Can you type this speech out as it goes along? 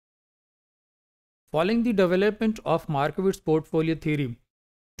Following the development of Markowitz portfolio theory,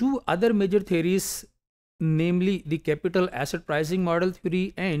 two other major theories, namely the capital asset pricing model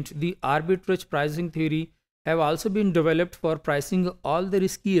theory and the arbitrage pricing theory, have also been developed for pricing all the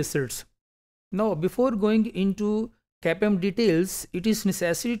risky assets. Now, before going into CAPM details, it is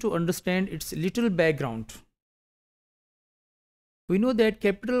necessary to understand its little background. We know that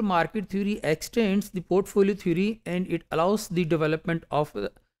capital market theory extends the portfolio theory and it allows the development of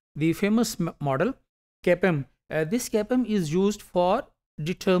the famous model CAPM. This CAPM is used for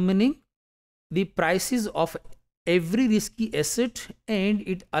determining the prices of every risky asset, and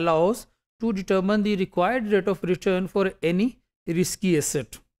it allows to determine the required rate of return for any risky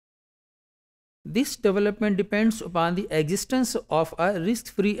asset. This development depends upon the existence of a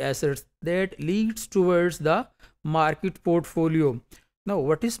risk-free assets that leads towards the market portfolio. Now,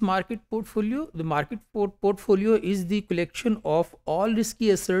 what is market portfolio? The market portfolio is the collection of all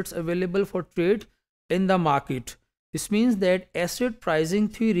risky assets available for trade in the market. This means that asset pricing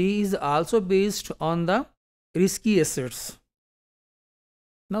theory is also based on the risky assets.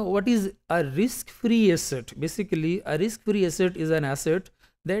 Now, what is a risk-free asset? Basically, a risk-free asset is an asset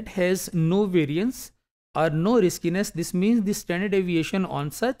that has no variance or no riskiness. This means the standard deviation on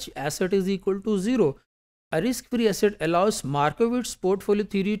such asset is equal to 0. A risk-free asset allows Markowitz portfolio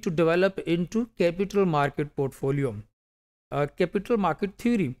theory to develop into capital market portfolio. Capital market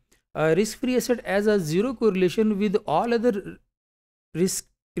theory. A risk-free asset has a zero correlation with all other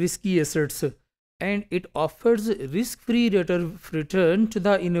risky assets, and it offers risk-free rate of return to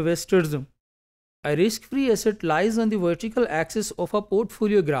the investors. A risk-free asset lies on the vertical axis of a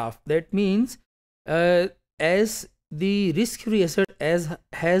portfolio graph. That means as the risk-free asset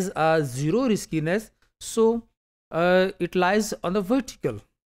has a zero riskiness, so it lies on the vertical.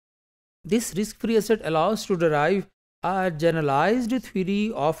 This risk-free asset allows to derive a generalized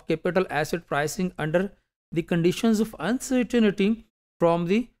theory of capital asset pricing under the conditions of uncertainty from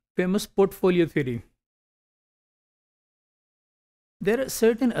the famous portfolio theory. There are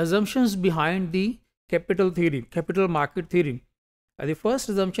certain assumptions behind the capital market theory. The first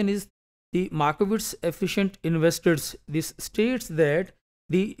assumption is the Markowitz efficient investors. This states that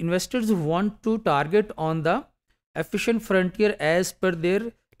the investors want to target on the efficient frontier as per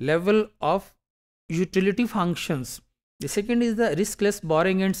their level of utility functions. The second is the riskless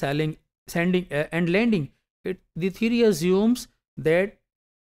borrowing and lending. The theory assumes that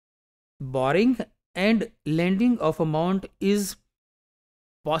borrowing and lending of amount is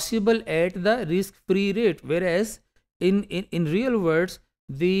possible at the risk-free rate, whereas in real words,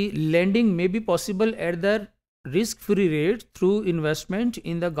 the lending may be possible at the risk-free rate through investment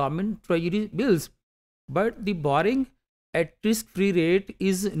in the government treasury bills, but the borrowing at risk-free rate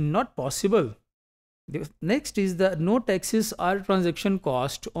is not possible. The next is the no taxes or transaction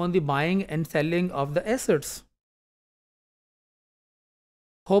cost on the buying and selling of the assets.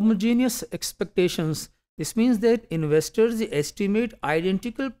 Homogeneous expectations. This means that investors estimate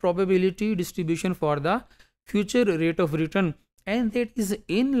identical probability distribution for the future rate of return, and that is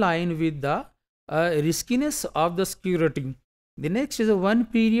in line with the riskiness of the security. The next is a one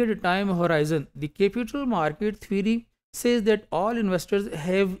period time horizon. The capital market theory says that all investors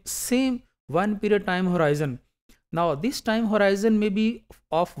have same one period time horizon. Now, this time horizon may be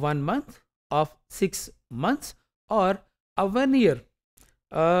of 1 month, of 6 months, or a 1 year.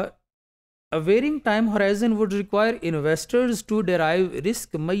 A varying time horizon would require investors to derive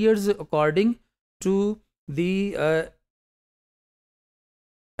risk measures according to the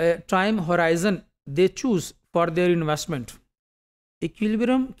time horizon they choose for their investment.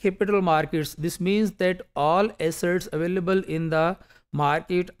 Equilibrium capital markets. This means that all assets available in the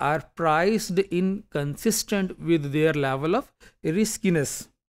market are priced in consistent with their level of riskiness.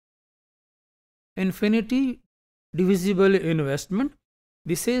 Infinity divisible investment.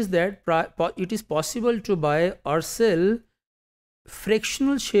 This says that it is possible to buy or sell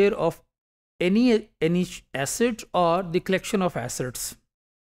fractional share of any asset or the collection of assets.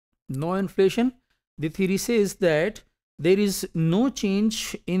 No inflation. The theory says that there is no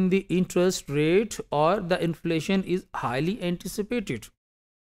change in the interest rate or the inflation is highly anticipated.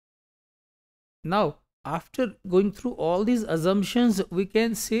 Now, after going through all these assumptions, we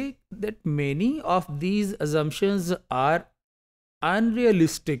can say that many of these assumptions are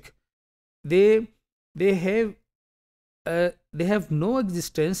unrealistic. They have no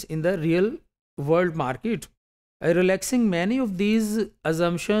existence in the real world market. Relaxing many of these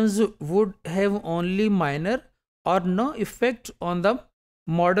assumptions would have only minor or no effect on the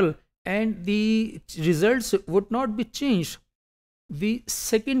model, and the results would not be changed. The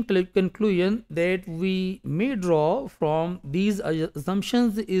second conclusion that we may draw from these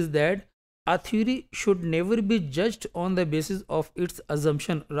assumptions is that A theory should never be judged on the basis of its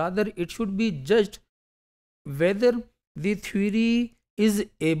assumption. Rather, it should be judged whether the theory is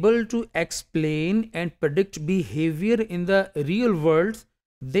able to explain and predict behavior in the real world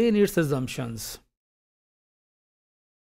than its assumptions.